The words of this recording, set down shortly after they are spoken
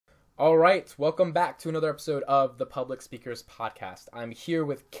All right, welcome back to another episode of the Public Speakers Podcast. I'm here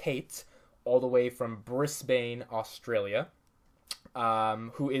with Kate, all the way from Brisbane, Australia,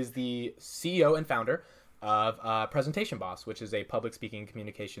 who is the CEO and founder of Presentation Boss, which is a public speaking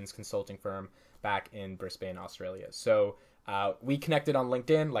communications consulting firm back in Brisbane, Australia. So we connected on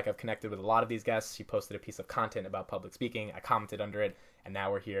LinkedIn, like I've connected with a lot of these guests. She posted a piece of content about public speaking. I commented under it, and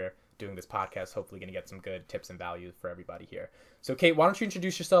now we're here doing this podcast, hopefully going to get some good tips and value for everybody here. So Kate, why don't you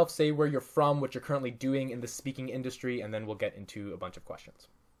introduce yourself, say where you're from, what you're currently doing in the speaking industry, and then we'll get into a bunch of questions.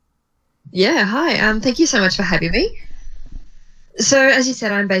 Yeah, hi. Thank you so much for having me. So as you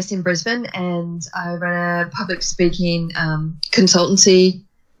said, I'm based in Brisbane and I run a public speaking consultancy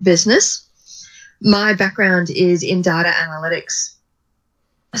business. My background is in data analytics.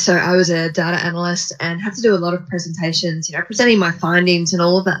 So I was a data analyst and had to do a lot of presentations, presenting my findings and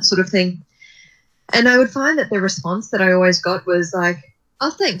all of that sort of thing. And I would find that the response that I always got was like,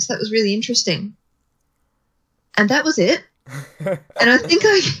 oh, thanks, that was really interesting. And that was it. And I think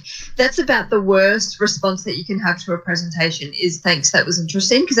that's about the worst response that you can have to a presentation is thanks, that was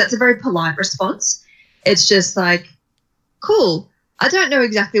interesting, because that's a very polite response. It's just like, cool, I don't know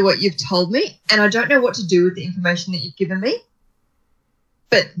exactly what you've told me and I don't know what to do with the information that you've given me.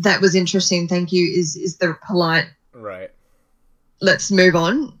 But that was interesting, thank you, is the polite, right, let's move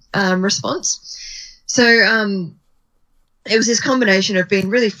on response. So it was this combination of being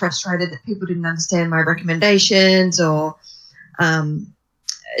really frustrated that people didn't understand my recommendations or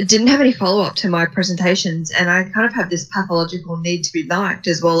didn't have any follow-up to my presentations. And I kind of have this pathological need to be liked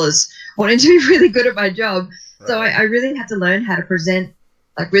as well as wanting to be really good at my job. Right. So I really had to learn how to present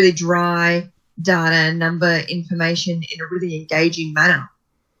like really dry data, number information in a really engaging manner.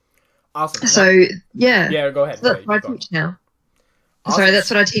 Awesome. So, yeah. Yeah, go ahead. So that's what I teach now. Awesome. Sorry, that's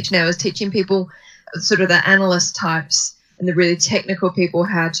what I teach now, is teaching people, sort of the analyst types and the really technical people,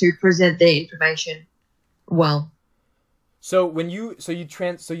 how to present their information well. So when you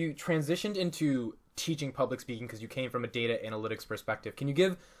transitioned into teaching public speaking because you came from a data analytics perspective. Can you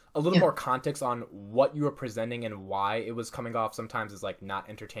give a little more context on what you were presenting and why it was coming off sometimes as like not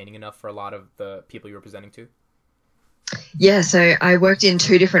entertaining enough for a lot of the people you were presenting to? Yeah, so I worked in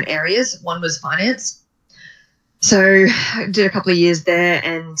two different areas. One was finance. So I did a couple of years there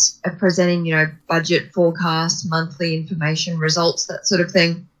and presenting, budget forecasts, monthly information, results, that sort of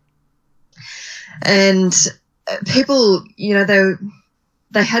thing. And people,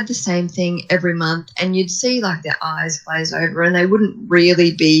 they had the same thing every month and you'd see like their eyes glaze over and they wouldn't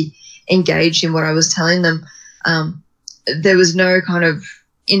really be engaged in what I was telling them. There was no kind of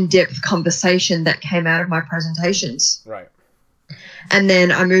in-depth conversation that came out of my presentations. Right. And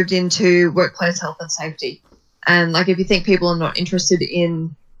then I moved into workplace health and safety. And like, if you think people are not interested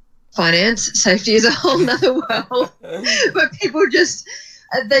in finance, safety is a whole nother world where people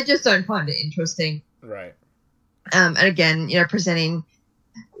they just don't find it interesting. Right. And again, presenting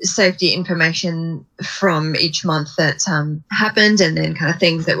safety information from each month that happened and then kind of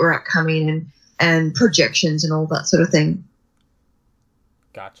things that were upcoming and projections and all that sort of thing.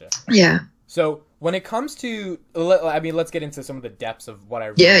 Gotcha. Yeah. So when it comes to, let's get into some of the depths of what I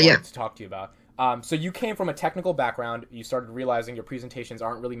really wanted to talk to you about. So you came from a technical background. You started realizing your presentations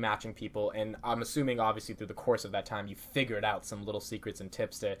aren't really matching people. And I'm assuming, obviously, through the course of that time, you figured out some little secrets and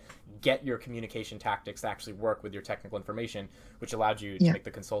tips to get your communication tactics to actually work with your technical information, which allowed you to make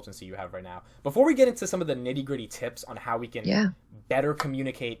the consultancy you have right now. Before we get into some of the nitty-gritty tips on how we can better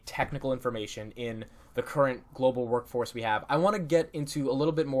communicate technical information in the current global workforce we have, I want to get into a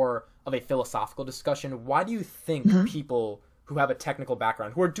little bit more of a philosophical discussion. Why do you think people who have a technical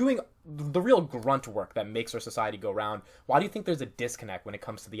background, who are doing the real grunt work that makes our society go round, why do you think there's a disconnect when it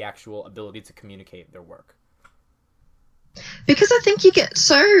comes to the actual ability to communicate their work? Because I think you get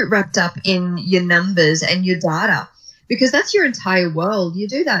so wrapped up in your numbers and your data, because that's your entire world. You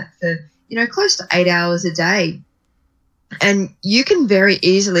do that for, close to 8 hours a day. And you can very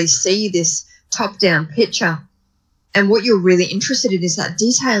easily see this top-down picture. And what you're really interested in is that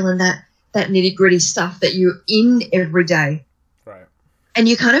detail and that nitty-gritty stuff that you're in every day. Right. And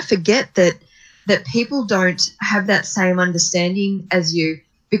you kind of forget that people don't have that same understanding as you,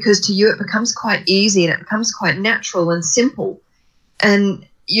 because to you it becomes quite easy and it becomes quite natural and simple. And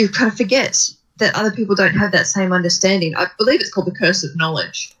you kind of forget that other people don't have that same understanding. I believe it's called the curse of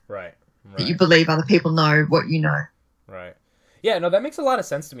knowledge. Right. That you believe other people know what you know. Right. Yeah, no, that makes a lot of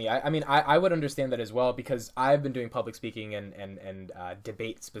sense to me. I would understand that as well, because I've been doing public speaking and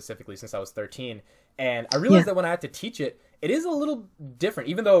debate specifically since I was 13. And I realized that when I had to teach it, it is a little different.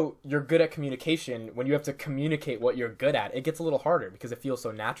 Even though you're good at communication, when you have to communicate what you're good at, it gets a little harder because it feels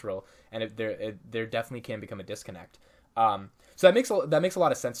so natural, and there definitely can become a disconnect. So that makes a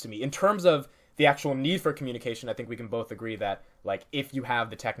lot of sense to me. In terms of the actual need for communication, I think we can both agree that, like, if you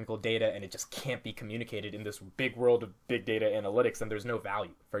have the technical data and it just can't be communicated in this big world of big data analytics, then there's no value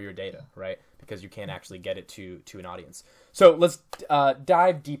for your data, right? Because you can't actually get it to an audience. So let's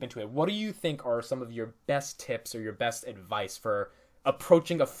dive deep into it. What do you think are some of your best tips or your best advice for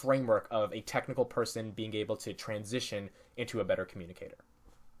approaching a framework of a technical person being able to transition into a better communicator?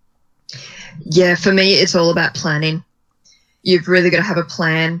 Yeah, for me, it's all about planning. You've really got to have a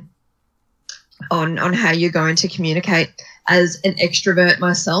plan on how you're going to communicate. As an extrovert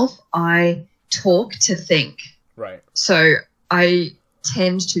myself, I talk to think. Right. So I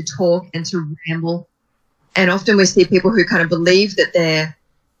tend to talk and to ramble. And often we see people who kind of believe that they're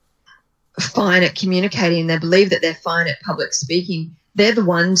fine at communicating. They believe that they're fine at public speaking. They're the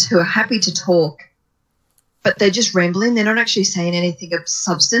ones who are happy to talk, but they're just rambling. They're not actually saying anything of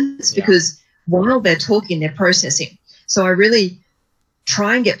substance because while they're talking, they're processing. So I really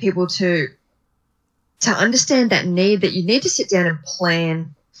try and get people to understand that you need to sit down and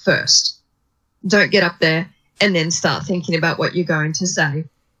plan first. Don't get up there and then start thinking about what you're going to say.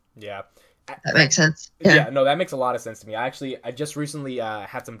 Yeah. That makes sense. Yeah, no, that makes a lot of sense to me. I just recently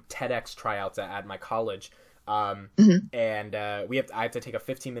had some TEDx tryouts at my college. And I have to take a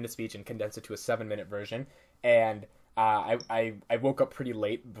 15-minute speech and condense it to a 7-minute version. And I woke up pretty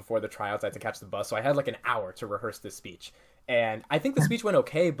late before the tryouts. I had to catch the bus. So I had like an hour to rehearse this speech. And I think the speech went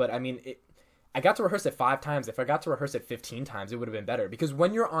okay, but I mean, I got to rehearse it 5 times. If I got to rehearse it 15 times, it would have been better. Because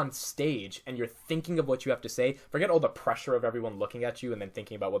when you're on stage and you're thinking of what you have to say, forget all the pressure of everyone looking at you and then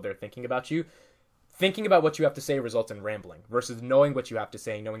thinking about what they're thinking about you. Thinking about what you have to say results in rambling versus knowing what you have to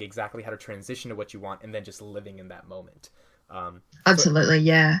say, knowing exactly how to transition to what you want, and then just living in that moment. Absolutely,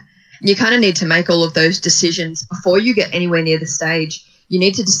 yeah. You kind of need to make all of those decisions before you get anywhere near the stage. You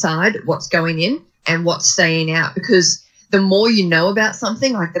need to decide what's going in and what's staying out, because the more you know about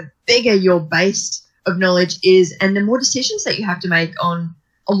something, like the bigger your base of knowledge is and the more decisions that you have to make on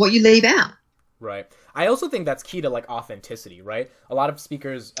what you leave out. Right. I also think that's key to like authenticity, right? A lot of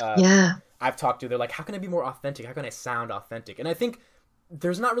speakers I've talked to, they're like, how can I be more authentic? How can I sound authentic? And I think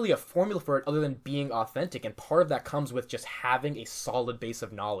there's not really a formula for it other than being authentic. And part of that comes with just having a solid base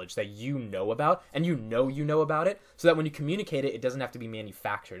of knowledge that you know about and you know about it, so that when you communicate it, it doesn't have to be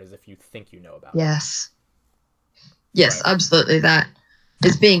manufactured as if you think you know about it. Yes, right. Absolutely. That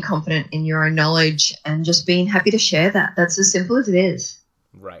is being confident in your own knowledge and just being happy to share that. That's as simple as it is.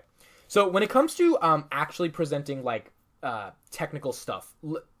 Right. So when it comes to actually presenting like technical stuff,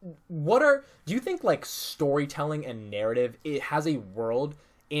 do you think like storytelling and narrative, it has a world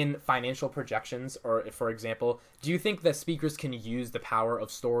in financial projections? Or for example, do you think that speakers can use the power of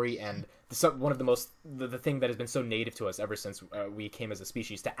story and one of the thing that has been so native to us ever since we came as a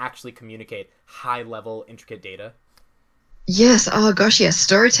species to actually communicate high level intricate data? Yes. Oh gosh, yes.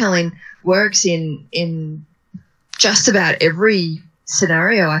 Storytelling works in just about every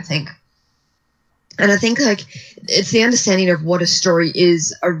scenario, I think. And I think like it's the understanding of what a story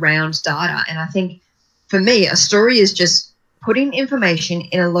is around data. And I think for me, a story is just putting information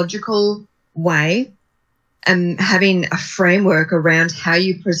in a logical way and having a framework around how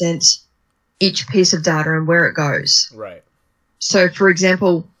you present each piece of data and where it goes. Right. So for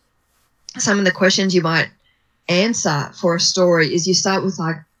example, some of the questions you might answer for a story is you start with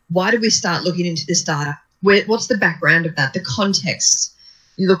like, why did we start looking into this data? What's the background of that? The context.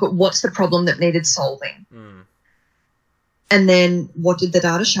 You look at what's the problem that needed solving. And then what did the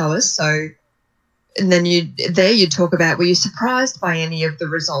data show us? So, and then you talk about, were you surprised by any of the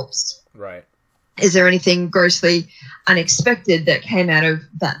results? Right. Is there anything grossly unexpected that came out of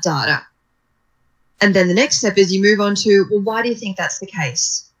that data? And then the next step is you move on to, well, why do you think that's the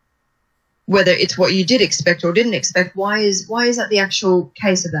case? Whether it's what you did expect or didn't expect, why is that the actual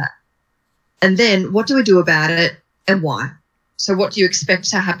case of that? And then what do we do about it and why? So what do you expect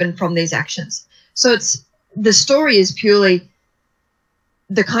to happen from these actions? So the story is purely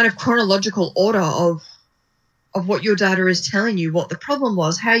the kind of chronological order of what your data is telling you, what the problem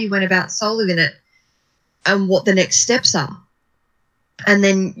was, how you went about solving it, and what the next steps are. And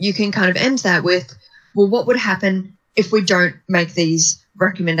then you can kind of end that with, well, what would happen if we don't make these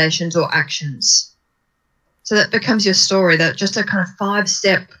recommendations or actions? So that becomes your story, that just a kind of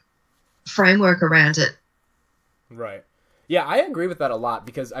 5-step framework around it. Right. Yeah, I agree with that a lot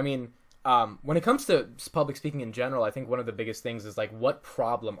because, I mean, when it comes to public speaking in general, I think one of the biggest things is, like, what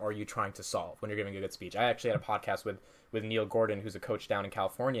problem are you trying to solve when you're giving a good speech? I actually had a podcast with Neil Gordon, who's a coach down in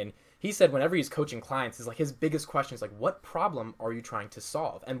California, and he said whenever he's coaching clients, is like his biggest question is, like, what problem are you trying to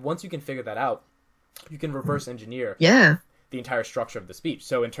solve? And once you can figure that out, you can reverse engineer the entire structure of the speech.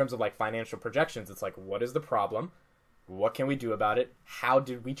 So in terms of, like, financial projections, it's like, what is the problem? what can we do about it? How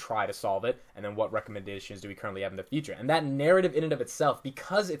did we try to solve it? And then what recommendations do we currently have in the future? And that narrative in and of itself,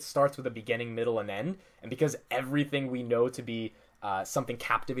 because it starts with a beginning, middle, and end, and because everything we know to be something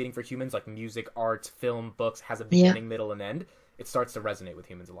captivating for humans, like music, art, film, books, has a beginning, middle, and end, it starts to resonate with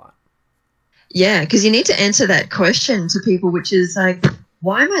humans a lot. Yeah, because you need to answer that question to people, which is like,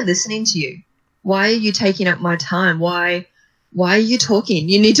 why am I listening to you? Why are you taking up my time? Why are you talking?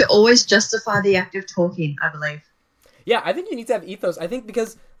 You need to always justify the act of talking, I believe. Yeah, I think you need to have ethos. I think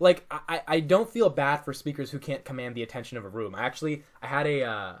because, like, I don't feel bad for speakers who can't command the attention of a room. I had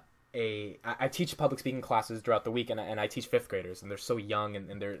I teach public speaking classes throughout the week, and I teach fifth graders, and they're so young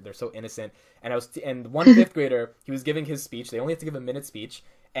and they're so innocent. And one fifth grader, he was giving his speech. They only have to give a minute speech,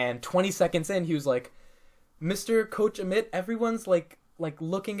 and 20 seconds in, he was like, "Mr. Coach Amit, everyone's like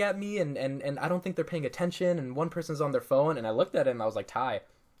looking at me, and I don't think they're paying attention, and one person's on their phone." And I looked at him, and I was like, "Ty,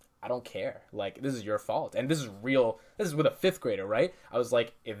 I don't care. Like, this is your fault. And this is real. This is with a fifth grader, right?" I was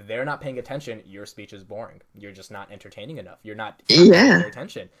like, if they're not paying attention, your speech is boring. You're just not entertaining enough. You're not paying their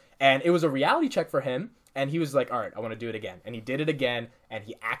attention. And it was a reality check for him. And he was like, all right, I want to do it again. And he did it again. And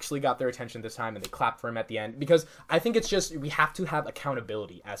he actually got their attention this time. And they clapped for him at the end. Because I think it's just, we have to have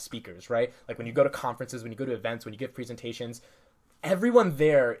accountability as speakers, right? Like when you go to conferences, when you go to events, when you give presentations, everyone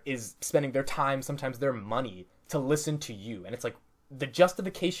there is spending their time, sometimes their money, to listen to you. And it's like, the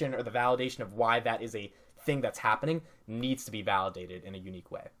justification or the validation of why that is a thing that's happening needs to be validated in a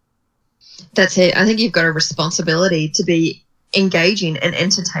unique way. That's it. I think you've got a responsibility to be engaging and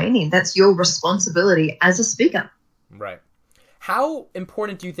entertaining. That's your responsibility as a speaker. Right. How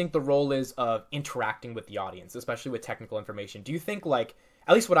important do you think the role is of interacting with the audience, especially with technical information? Do you think, like,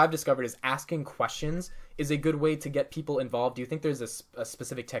 at least what I've discovered is asking questions is a good way to get people involved? Do you think there's a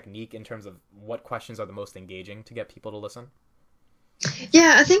specific technique in terms of what questions are the most engaging to get people to listen?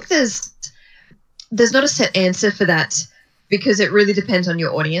 Yeah, I think there's not a set answer for that, because it really depends on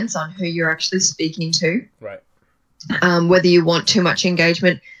your audience, on who you're actually speaking to. Right. Whether you want too much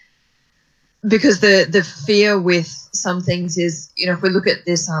engagement, because the fear with some things is, you know, if we look at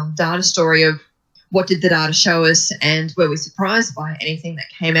this data story of what did the data show us and were we surprised by anything that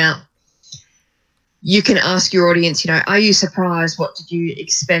came out, you can ask your audience, you know, are you surprised? What did you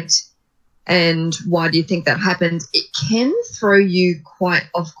expect? And why do you think that happened? It can throw you quite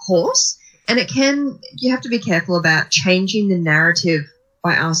off course, and you have to be careful about changing the narrative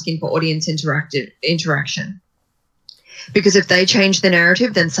by asking for audience interaction. Because if they change the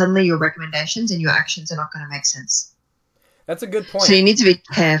narrative, then suddenly your recommendations and your actions are not going to make sense. That's a good point. So you need to be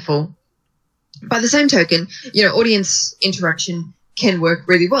careful. By the same token, you know, audience interaction can work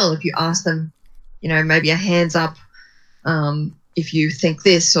really well if you ask them, you know, maybe a hands up, if you think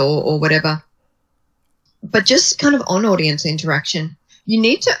this or whatever. But just kind of on audience interaction, you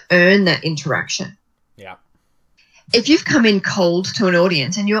need to earn that interaction. Yeah. If you've come in cold to an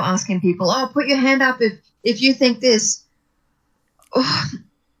audience and you're asking people, oh, put your hand up if you think this,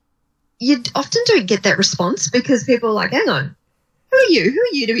 you often don't get that response, because people are like, hang on, who are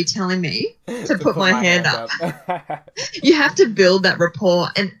you to be telling me to put my hand up? You have to build that rapport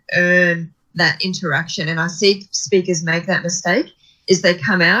and earn that interaction. And I see speakers make that mistake, is they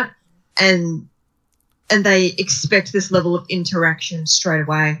come out and they expect this level of interaction straight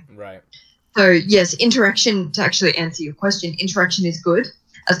away. Right. So yes, interaction, to actually answer your question, interaction is good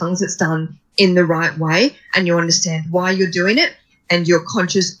as long as it's done in the right way and you understand why you're doing it and you're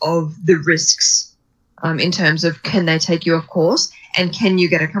conscious of the risks, in terms of, can they take you off course and can you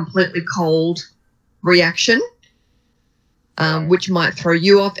get a completely cold reaction, which might throw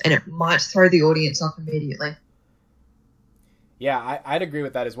you off and it might throw the audience off immediately. Yeah, I'd agree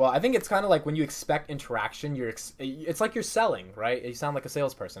with that as well. I think it's kind of like when you expect interaction, it's like you're selling, right? You sound like a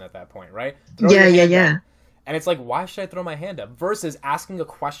salesperson at that point, right? Yeah. And it's like, why should I throw my hand up? Versus asking a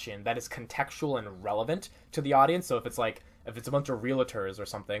question that is contextual and relevant to the audience. So if it's a bunch of realtors or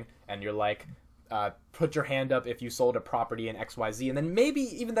something, and you're like, put your hand up if you sold a property in XYZ, and then maybe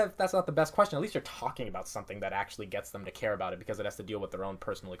even that's not the best question, at least you're talking about something that actually gets them to care about it, because it has to deal with their own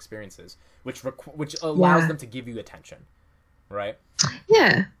personal experiences, which allows them to give you attention. Right?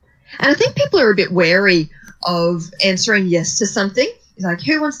 Yeah. And I think people are a bit wary of answering yes to something. It's like,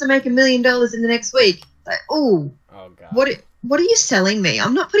 who wants to make $1 million in the next week? Like, oh God. What are you selling me?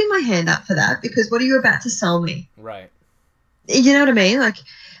 I'm not putting my hand up for that, because what are you about to sell me? Right. You know what I mean? Like,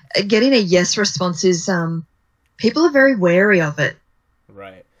 getting a yes response is, people are very wary of it.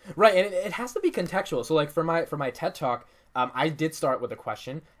 Right. Right. And it has to be contextual. So like for my TED Talk, I did start with a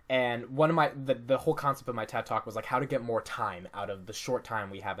question. And one of the whole concept of my TED Talk was like how to get more time out of the short time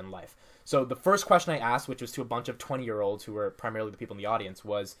we have in life. So the first question I asked, which was to a bunch of 20-year-olds who were primarily the people in the audience,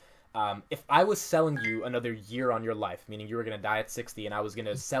 was, If I was selling you another year on your life, meaning you were going to die at 60, and I was going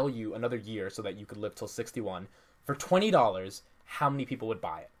to sell you another year so that you could live till 61, for $20, how many people would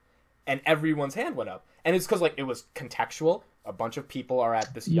buy it? And everyone's hand went up. And it's because, like, it was contextual. A bunch of people are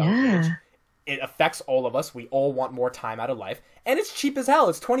at this young age. It affects all of us. We all want more time out of life. And it's cheap as hell.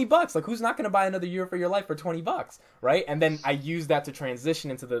 It's $20. Like, who's not going to buy another year for your life for $20, right? And then I used that to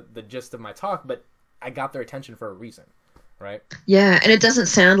transition into the gist of my talk, but I got their attention for a reason, right? Yeah, and it doesn't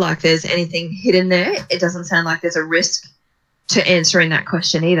sound like there's anything hidden there. It doesn't sound like there's a risk to answering that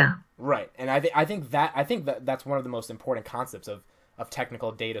question either. Right. And I think that's one of the most important concepts of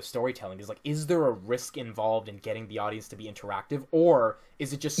technical data storytelling is, like, is there a risk involved in getting the audience to be interactive, or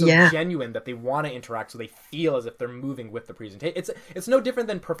is it just so genuine that they want to interact so they feel as if they're moving with the presentation? It's no different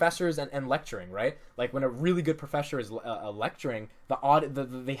than professors and lecturing, right? Like, when a really good professor is lecturing,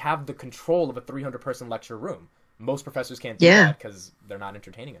 they have the control of a 300-person lecture room. Most professors can't do that because they're not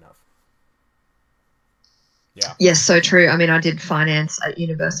entertaining enough. Yeah. Yes, so true. I mean, I did finance at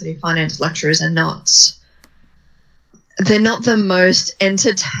university. Finance lecturers are they're not the most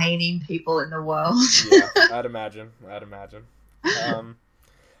entertaining people in the world. Yeah, I'd imagine.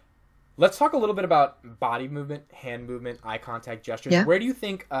 Let's talk a little bit about body movement, hand movement, eye contact, gestures. Yeah. Where do you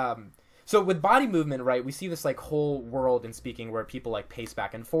think... so with body movement, right, we see this, like, whole world in speaking where people, like, pace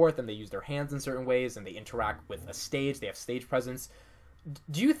back and forth and they use their hands in certain ways and they interact with a stage. They have stage presence.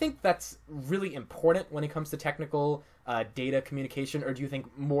 Do you think that's really important when it comes to technical data communication, or do you think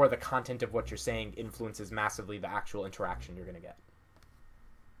more the content of what you're saying influences massively the actual interaction you're going to get?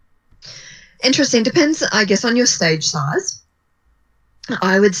 Interesting. Depends, I guess, on your stage size.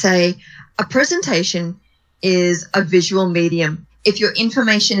 I would say a presentation is a visual medium. If your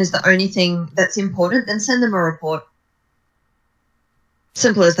information is the only thing that's important, then send them a report.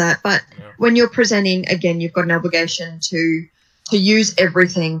 Simple as that. But when you're presenting, again, you've got an obligation to use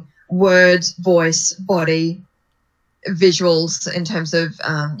everything: words, voice, body, visuals in terms of,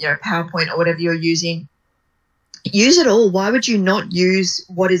 PowerPoint or whatever you're using. Use it all. Why would you not use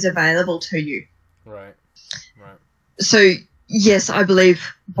what is available to you? Right. So, yes, I believe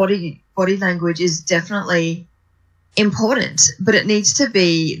body language is definitely important, but it needs to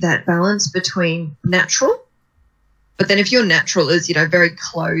be that balance between natural. But then if your natural is, very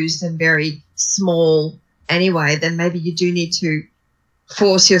closed and very small anyway, then maybe you do need to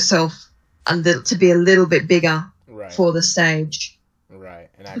force yourself to be a little bit bigger for the stage. Right.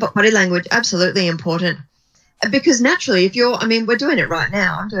 But body language, absolutely important. Because naturally, we're doing it right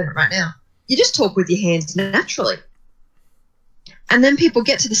now. I'm doing it right now. You just talk with your hands naturally. And then people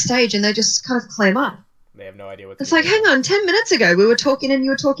get to the stage and they just kind of clam up. They have no idea what it's like, hang on, 10 minutes ago we were talking and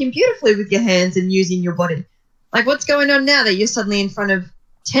you were talking beautifully with your hands and using your body. Like, what's going on now that you're suddenly in front of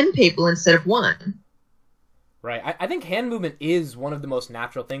 10 people instead of one? Right. I think hand movement is one of the most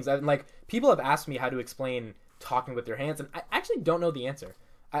natural things. People have asked me how to explain talking with your hands, and I actually don't know the answer.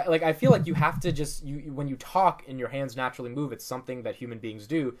 I feel like you have to when you talk and your hands naturally move, it's something that human beings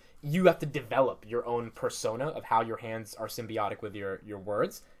do. You have to develop your own persona of how your hands are symbiotic with your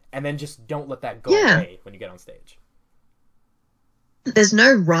words, and then just don't let that go away when you get on stage. There's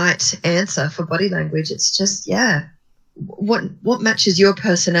no right answer for body language. It's just, what matches your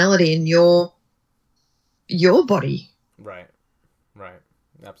personality and your body. Right.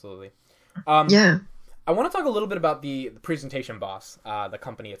 Absolutely. I want to talk a little bit about the Presentation Boss, the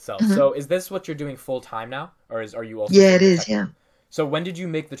company itself. Mm-hmm. So is this what you're doing full time now, or are you also? Yeah, it is. Yeah. So when did you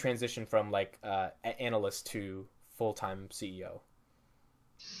make the transition from analyst to full-time CEO?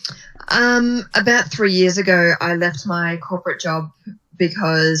 About 3 years ago, I left my corporate job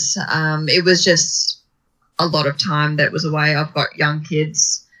because it was just a lot of time that was away. I've got young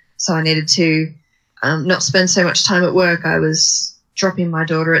kids, so I needed to not spend so much time at work. I was dropping my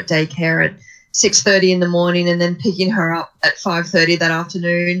daughter at daycare at 6:30 in the morning and then picking her up at 5:30 that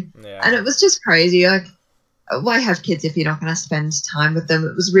afternoon. Yeah. And it was just crazy. Like, why have kids if you're not going to spend time with them?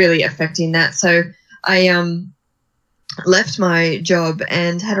 It was really affecting that. So I left my job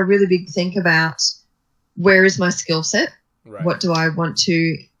and had a really big think about where is my skill set? Right. What do I want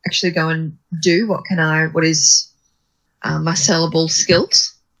to actually go and do? What is my sellable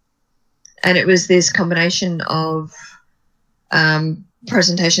skills? And it was this combination of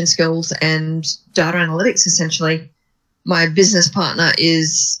presentation skills and data analytics, essentially. My business partner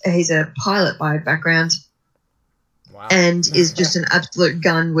he's a pilot by background. Wow. And is just an absolute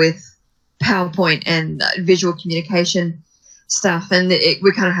gun with PowerPoint and visual communication stuff. And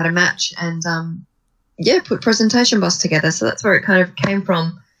we kind of had a match and, put Presentation Boss together. So that's where it kind of came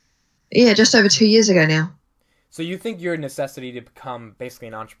from. Yeah, just over 2 years ago now. So you think your necessity to become basically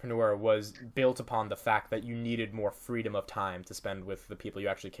an entrepreneur was built upon the fact that you needed more freedom of time to spend with the people you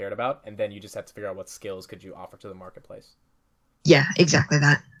actually cared about, and then you just had to figure out what skills could you offer to the marketplace? Yeah, exactly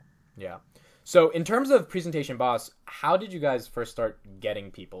that. Yeah. So in terms of Presentation Boss, how did you guys first start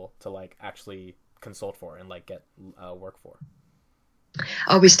getting people to like actually consult for and like get work for?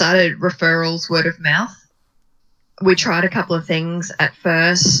 Oh, we started referrals, word of mouth. We tried a couple of things at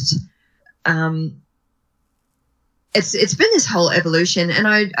first. It's been this whole evolution, and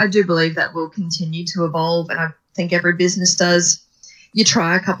I do believe that will continue to evolve, and I think every business does. You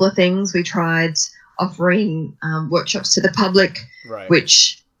try a couple of things. We tried offering workshops to the public, right,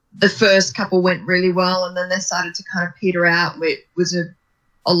 which the first couple went really well, and then they started to kind of peter out. It was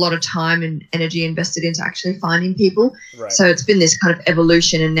a lot of time and energy invested into actually finding people. Right. So it's been this kind of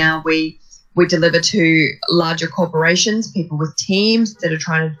evolution, and now we deliver to larger corporations, people with teams that are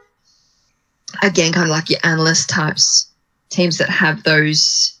trying to, again, kind of like your analyst types, teams that have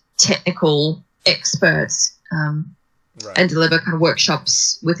those technical experts, right, and deliver kind of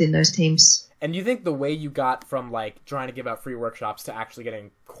workshops within those teams. And you think the way you got from like trying to give out free workshops to actually getting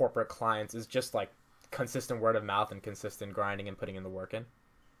corporate clients is just like consistent word of mouth and consistent grinding and putting in the work in?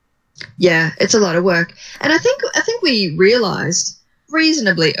 Yeah, it's a lot of work. And I think we realized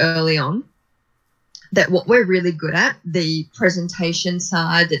reasonably early on that what we're really good at, the presentation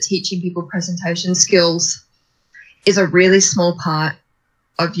side, the teaching people presentation skills, is a really small part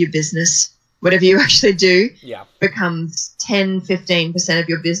of your business. Whatever you actually do becomes 10, 15% of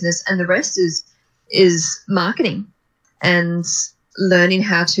your business, and the rest is marketing and learning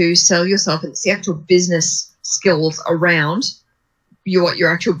how to sell yourself. And it's the actual business skills around what your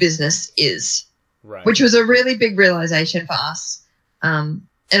actual business is, right, which was a really big realization for us. And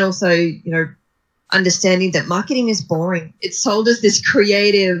also, understanding that marketing is boring. It's sold as this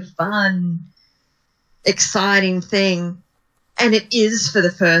creative, fun, exciting thing, and it is for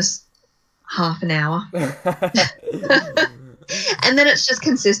the first half an hour. And then it's just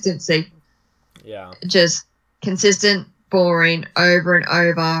consistency. Yeah. Just consistent, boring, over and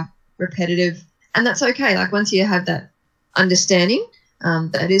over, repetitive. And that's okay. Like once you have that understanding,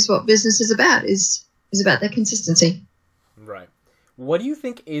 that is what business is about, is about that consistency. Right. What do you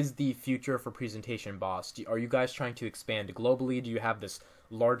think is the future for Presentation Boss? Are you guys trying to expand globally? Do you have this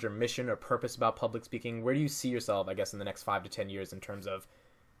larger mission or purpose about public speaking? Where do you see yourself, I guess, in the next 5 to 10 years in terms of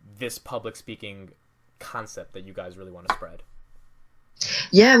this public speaking concept that you guys really want to spread?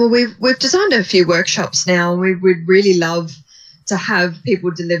 Yeah, well, we've designed a few workshops now. We would really love to have people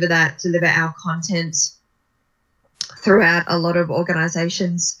deliver our content throughout a lot of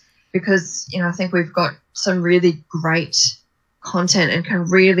organizations, because, I think we've got some really great content and can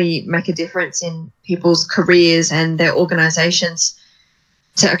really make a difference in people's careers and their organizations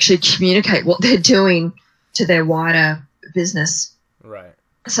to actually communicate what they're doing to their wider business. Right.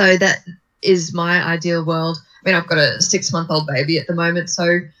 So that is my ideal world. I mean, I've got a 6-month-old baby at the moment,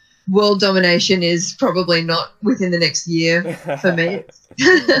 so world domination is probably not within the next year for me.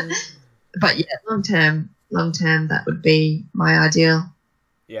 But yeah, long term, that would be my ideal.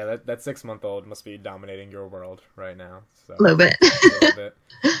 Yeah, that 6-month-old must be dominating your world right now. So. A little bit.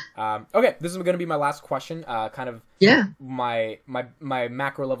 Okay, this is going to be my last question. My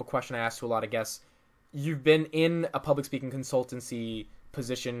macro level question I ask to a lot of guests. You've been in a public speaking consultancy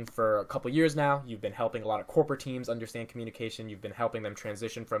position for a couple years now. You've been helping a lot of corporate teams understand communication. You've been helping them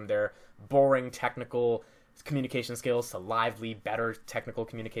transition from their boring technical communication skills to lively, better technical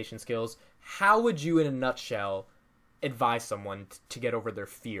communication skills. How would you, in a nutshell, advise someone to get over their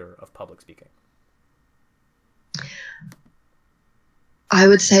fear of public speaking? I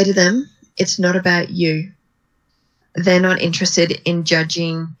would say to them, it's not about you. They're not interested in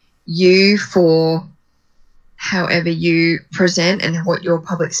judging you for however you present and what your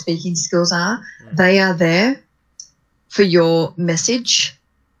public speaking skills are. They are there for your message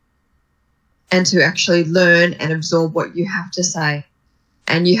and to actually learn and absorb what you have to say.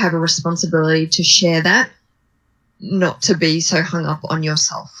 And you have a responsibility to share that, not to be so hung up on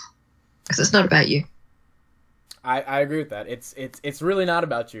yourself, because it's not about you. I agree with that. It's really not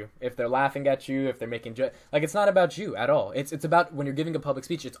about you. If they're laughing at you, if they're making it's not about you at all. It's about, when you're giving a public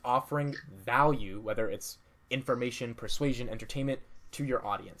speech, it's offering value, whether it's information, persuasion, entertainment, to your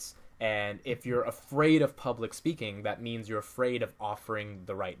audience. And if you're afraid of public speaking, that means you're afraid of offering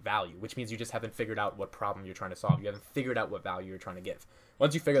the right value, which means you just haven't figured out what problem you're trying to solve. You haven't figured out what value you're trying to give.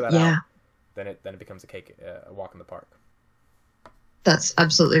 Once you figure that out, then it becomes a walk in the park. That's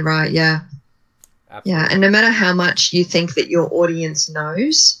absolutely right. Yeah. Absolutely. Yeah, and no matter how much you think that your audience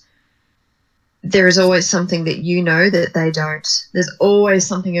knows, there is always something that you know that they don't. There's always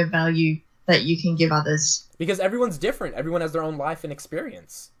something of value that you can give others. Because everyone's different. Everyone has their own life and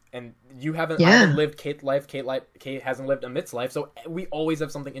experience. And you haven't, I haven't lived Kate life, Kate hasn't lived Amit's life, so we always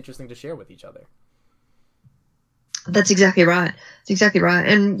have something interesting to share with each other. That's exactly right. That's exactly right.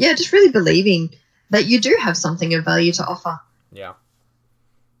 And yeah, just really believing that you do have something of value to offer. Yeah.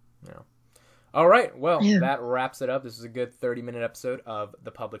 All right. Well, that wraps it up. This is a good 30-minute episode of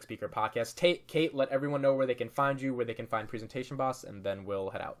the Public Speaker Podcast. Kate, let everyone know where they can find you, where they can find Presentation Boss, and then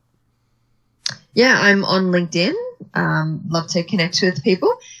we'll head out. Yeah, I'm on LinkedIn. Love to connect with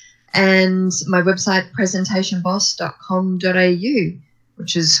people. And my website, presentationboss.com.au,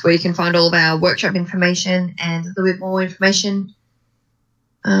 which is where you can find all of our workshop information and a little bit more information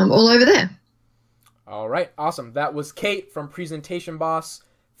all over there. All right. Awesome. That was Kate from Presentation Boss.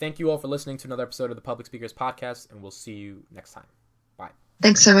 Thank you all for listening to another episode of the Public Speakers Podcast, and we'll see you next time. Bye.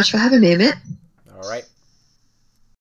 Thanks so much for having me, Amit. All right.